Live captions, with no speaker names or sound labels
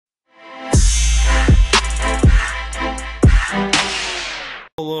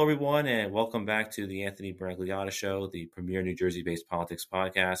Hello, everyone, and welcome back to the Anthony Bragliata Show, the premier New Jersey-based politics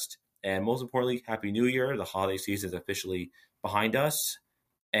podcast. And most importantly, Happy New Year. The holiday season is officially behind us.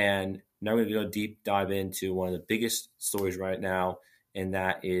 And now we're going to go deep dive into one of the biggest stories right now, and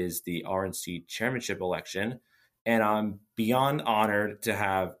that is the RNC chairmanship election. And I'm beyond honored to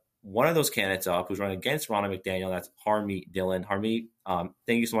have one of those candidates up who's running against Ronna McDaniel. That's Harmeet Dillon. Harmeet,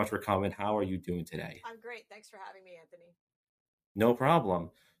 thank you so much for coming. How are you doing today? I'm great. Thanks for having me, Anthony. No problem.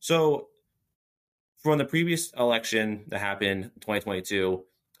 So from the previous election that happened in 2022,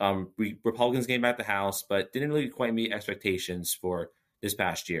 Republicans came back to the House, but didn't really quite meet expectations for this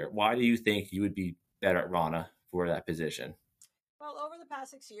past year. Why do you think you would be better at Ronna for that position? Well, over the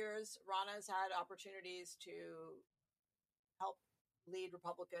past 6 years, Ronna has had opportunities to help lead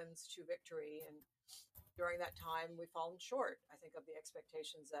Republicans to victory. And during that time, we've fallen short, I think, of the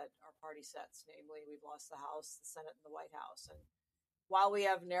expectations that our party sets. Namely, we've lost the House, the Senate, and the White House. And while we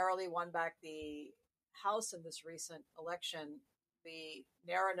have narrowly won back the House in this recent election, the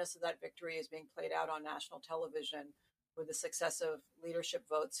narrowness of that victory is being played out on national television with the successive leadership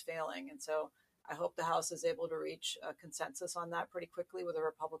votes failing. And so I hope the House is able to reach a consensus on that pretty quickly with a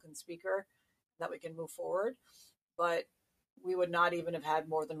Republican speaker, that we can move forward. But we would not even have had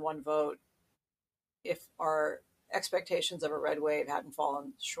more than one vote if our expectations of a red wave hadn't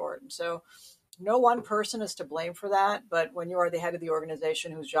fallen short. And so no one person is to blame for that. But when you are the head of the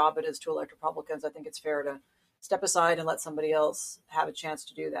organization whose job it is to elect Republicans, I think it's fair to step aside and let somebody else have a chance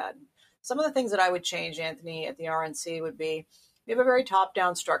to do that. Some of the things that I would change, Anthony, at the RNC would be we have a very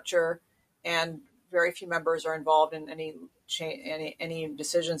top-down structure, and very few members are involved in any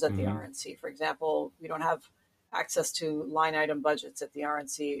decisions at the RNC. For example, we don't have access to line item budgets at the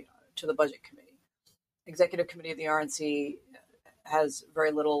RNC, to the budget committee. Executive committee of the RNC has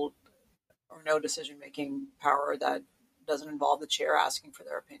very little or no decision-making power that doesn't involve the chair asking for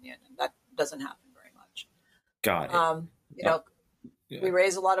their opinion. And that doesn't happen very much. Got it. We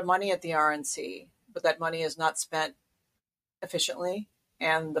raise a lot of money at the RNC, but that money is not spent efficiently,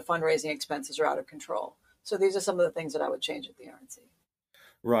 and the fundraising expenses are out of control. So these are some of the things that I would change at the RNC.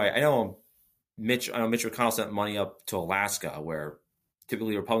 Right. I know Mitch McConnell sent money up to Alaska, where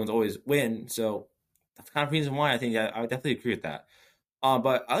typically Republicans always win. So that's the kind of reason why I think I would definitely agree with that.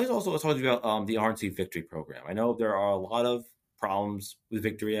 But I was also talking about the RNC Victory Program. I know there are a lot of problems with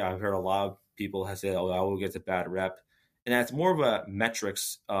Victory. I've heard a lot of people have said, "Oh, I will get a bad rep," and that's more of a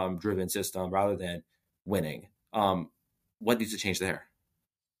metrics driven system rather than winning. What needs to change there?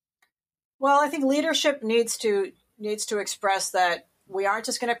 Well, I think leadership needs to express that we aren't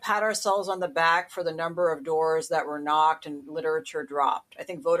just going to pat ourselves on the back for the number of doors that were knocked and literature dropped. I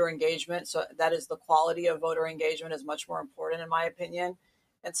think voter engagement, so that is the quality of voter engagement, is much more important in my opinion.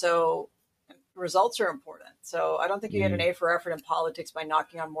 And so results are important. So I don't think you get an A for effort in politics by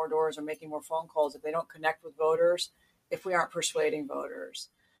knocking on more doors or making more phone calls if they don't connect with voters, if we aren't persuading voters.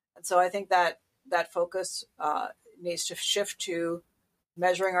 And so I think that focus needs to shift to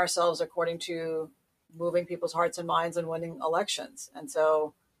measuring ourselves according to moving people's hearts and minds and winning elections. And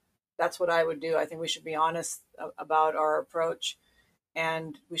so that's what I would do. I think we should be honest about our approach,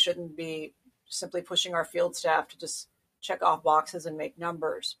 and we shouldn't be simply pushing our field staff to just check off boxes and make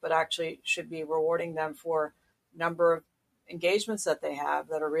numbers, but actually should be rewarding them for number of engagements that they have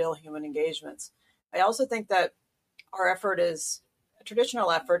that are real human engagements. I also think that our effort is a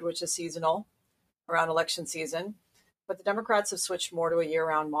traditional effort, which is seasonal around election season. But the Democrats have switched more to a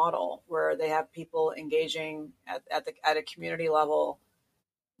year-round model where they have people engaging at a community level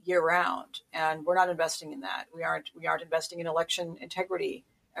year-round, and we're not investing in that. We aren't investing in election integrity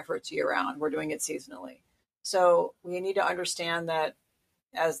efforts year-round. We're doing it seasonally. So we need to understand that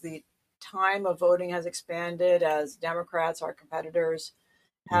as the time of voting has expanded, as Democrats, our competitors,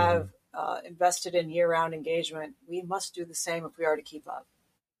 have invested in year-round engagement, we must do the same if we are to keep up.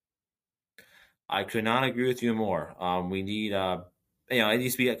 I could not agree with you more. We need, it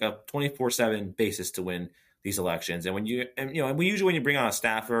needs to be like a 24/7 basis to win these elections. And when usually when you bring on a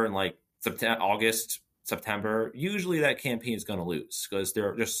staffer in like August, September, usually that campaign is going to lose because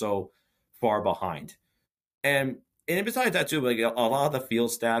they're just so far behind. And besides that too, like a lot of the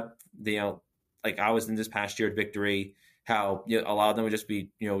field staff, like I was in this past year at Victory, how a lot of them would just be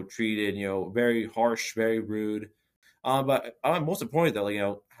treated very harsh, very rude. But most importantly,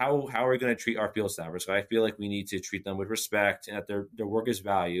 though, how are we going to treat our field staffers? So I feel like we need to treat them with respect and that their work is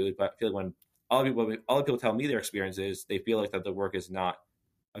valued. But I feel like when other people tell me their experiences, they feel like that the work is not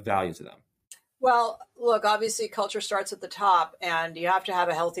of value to them. Well, look, obviously culture starts at the top, and you have to have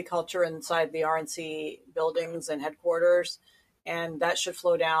a healthy culture inside the RNC buildings and headquarters, and that should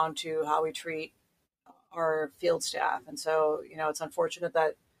flow down to how we treat our field staff. And so, it's unfortunate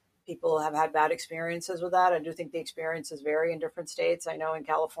that people have had bad experiences with that. I do think the experiences vary in different states. I know in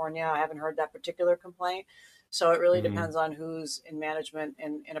California, I haven't heard that particular complaint. So it really Mm-hmm. depends on who's in management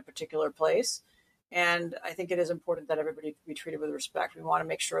in a particular place. And I think it is important that everybody be treated with respect. We want to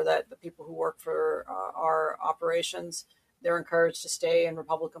make sure that the people who work for our operations, they're encouraged to stay in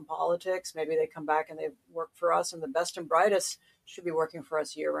Republican politics. Maybe they come back and they work for us, and the best and brightest should be working for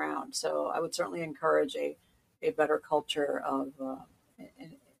us year round. So I would certainly encourage a better culture of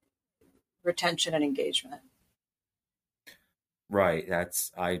retention and engagement. Right.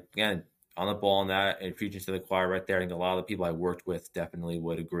 That's I again on the ball on that and preaching to the choir right there. I think a lot of the people I worked with definitely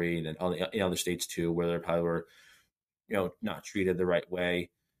would agree, and in other states too, where they probably were not treated the right way.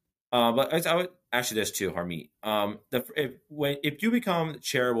 But I would actually this too, Harmeet. If you become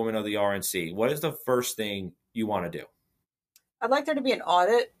chairwoman of the RNC, what is the first thing you want to do? I'd like there to be an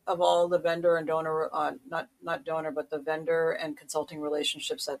audit of all the vendor and donor, not donor, but the vendor and consulting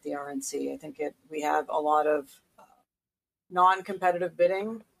relationships at the RNC. I think we have a lot of non-competitive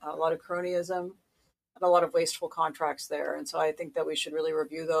bidding, a lot of cronyism, and a lot of wasteful contracts there. And so I think that we should really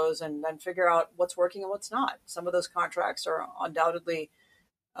review those and then figure out what's working and what's not. Some of those contracts are undoubtedly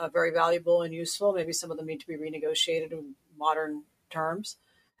very valuable and useful. Maybe some of them need to be renegotiated in modern terms.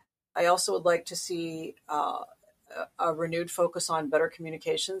 I also would like to see a renewed focus on better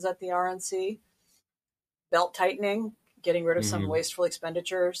communications at the RNC, belt tightening, getting rid of some Mm-hmm. wasteful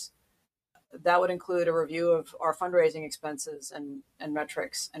expenditures. That would include a review of our fundraising expenses and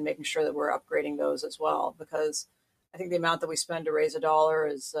metrics and making sure that we're upgrading those as well, because I think the amount that we spend to raise a dollar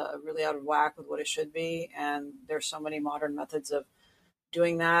is really out of whack with what it should be. And there's so many modern methods of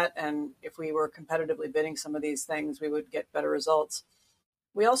doing that. And if we were competitively bidding some of these things, we would get better results.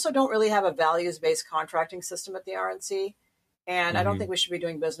 We also don't really have a values-based contracting system at the RNC. And I don't Mm-hmm. think we should be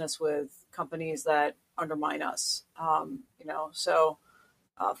doing business with companies that undermine us. So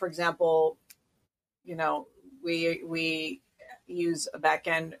for example, we use a back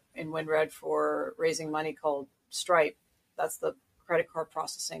end in WinRed for raising money called Stripe. That's the credit card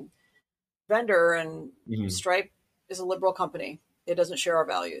processing vendor, and Mm-hmm. Stripe is a liberal company. It doesn't share our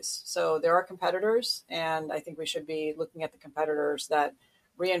values. So there are competitors, and I think we should be looking at the competitors that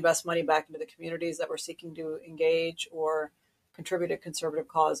reinvest money back into the communities that we're seeking to engage or contribute to conservative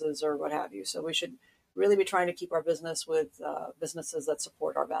causes or what have you. So we should really be trying to keep our business with businesses that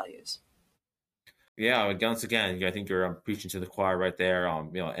support our values. Yeah, once again, I think you're preaching to the choir right there.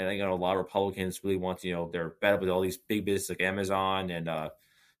 And I know a lot of Republicans really want to, they're fed up with all these big businesses like Amazon and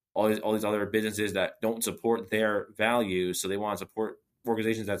all these other businesses that don't support their values, so they want to support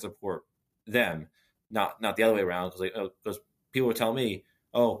organizations that support them, not the other way around. Because people would tell me,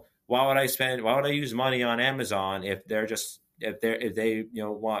 oh, why would I use money on Amazon if they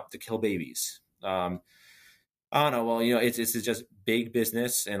want to kill babies? I don't know. Well, it's just big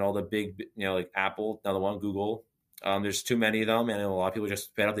business and all the big, like Apple, another one, Google. There's too many of them, and a lot of people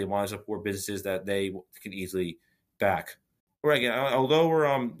just fed up. They want to support businesses that they can easily back. Right. Again, although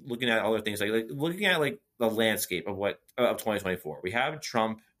we're looking at other things like looking at like the landscape of what of 2024, we have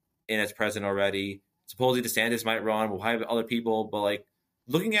Trump in as president already. Supposedly DeSantis might run. We'll have other people, but like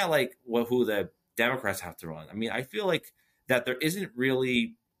looking at like who the Democrats have to run. I mean, I feel like that there isn't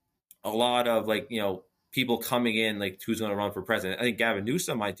really a lot of people coming in like who's going to run for president. I think Gavin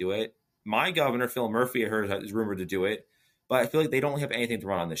Newsom might do it. My governor Phil Murphy, I heard, is rumored to do it, but I feel like they don't have anything to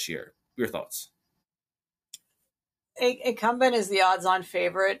run on this year. Your thoughts? Incumbent is the odds-on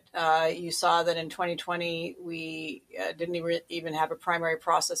favorite. You saw that in 2020, we didn't even have a primary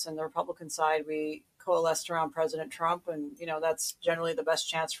process in the Republican side. We coalesced around President Trump, and that's generally the best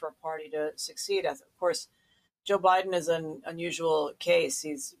chance for a party to succeed. Of course, Joe Biden is an unusual case.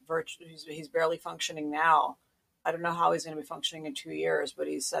 He's barely functioning now. I don't know how he's going to be functioning in 2 years, but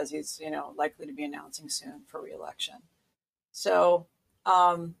he says he's likely to be announcing soon for reelection. So.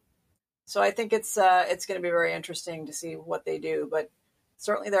 So I think it's going to be very interesting to see what they do. But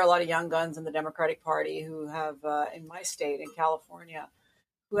certainly there are a lot of young guns in the Democratic Party who have, in my state, in California,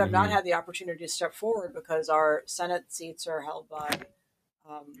 who have not Mm-hmm. had the opportunity to step forward because our Senate seats are held by,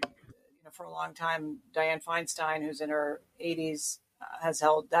 for a long time, Dianne Feinstein, who's in her 80s, has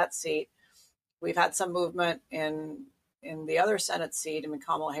held that seat. We've had some movement in the other Senate seat. I mean,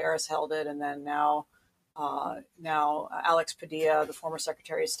 Kamala Harris held it, and then now Alex Padilla, the former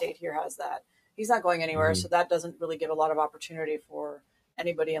Secretary of State here, has that. He's not going anywhere, Mm-hmm. so that doesn't really give a lot of opportunity for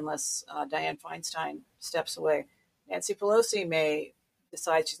anybody unless Dianne Feinstein steps away. Nancy Pelosi may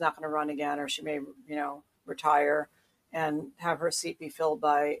decide she's not going to run again, or she may, retire and have her seat be filled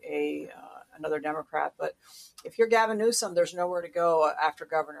by another Democrat. But if you're Gavin Newsom, there's nowhere to go after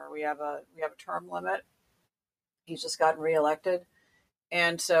governor. We have a term limit. He's just gotten reelected.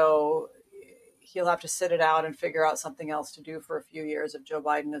 And so he'll have to sit it out and figure out something else to do for a few years if Joe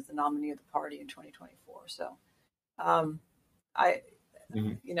Biden is the nominee of the party in 2024. So I,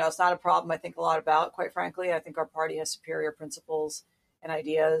 it's not a problem I think a lot about, quite frankly. I think our party has superior principles and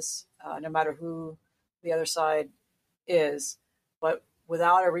ideas, no matter who the other side is. But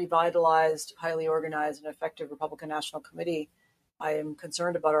without a revitalized, highly organized, and effective Republican National Committee, I am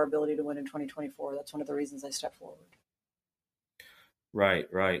concerned about our ability to win in 2024. That's one of the reasons I stepped forward. Right,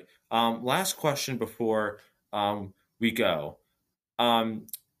 right. Last question before we go.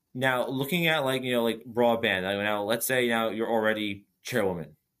 Now, looking at like broadband. Now, let's say now you're already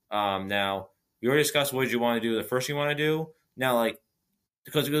chairwoman. Now we already discussed what you want to do. The first thing you want to do now,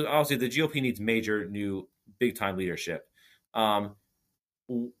 because obviously the GOP needs major new big time leadership.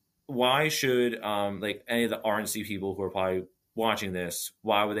 Why should any of the RNC people who are probably watching this,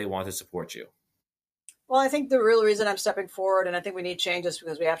 why would they want to support you? Well, I think the real reason I'm stepping forward, and I think we need changes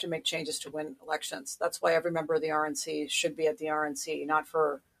because we have to make changes to win elections. That's why every member of the RNC should be at the RNC, not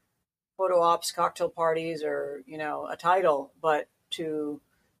for photo ops, cocktail parties, or a title, but to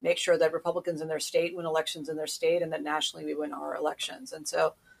make sure that Republicans in their state win elections in their state, and that nationally we win our elections. And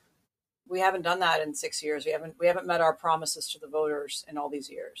so we haven't done that in 6 years. We haven't met our promises to the voters in all these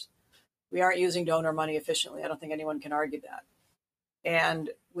years. We aren't using donor money efficiently. I don't think anyone can argue that. And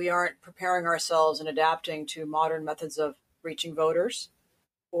we aren't preparing ourselves and adapting to modern methods of reaching voters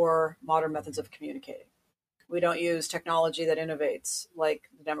or modern methods of communicating. We don't use technology that innovates like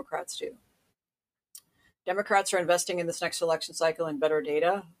the Democrats do. Democrats are investing in this next election cycle in better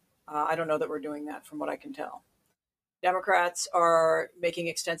data. I don't know that we're doing that from what I can tell. Democrats are making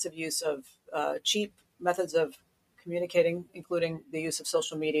extensive use of cheap methods of communicating, including the use of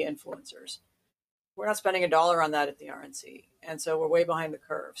social media influencers. We're not spending $1 on that at the RNC. And so we're way behind the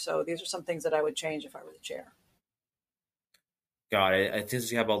curve. So these are some things that I would change if I were the chair. Got it. I think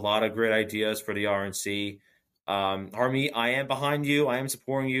you have a lot of great ideas for the RNC. Harmeet, I am behind you. I am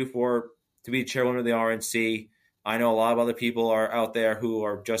supporting you to be chairwoman of the RNC. I know a lot of other people are out there who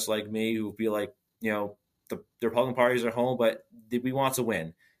are just like me, who feel like, the Republican parties are home, but we want to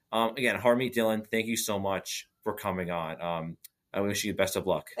win. Again, Harmeet Dillon, thank you so much for coming on. I wish you the best of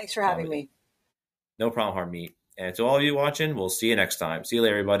luck. Thanks for having me. No problem, Harmeet. And to all of you watching, we'll see you next time. See you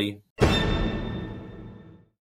later, everybody.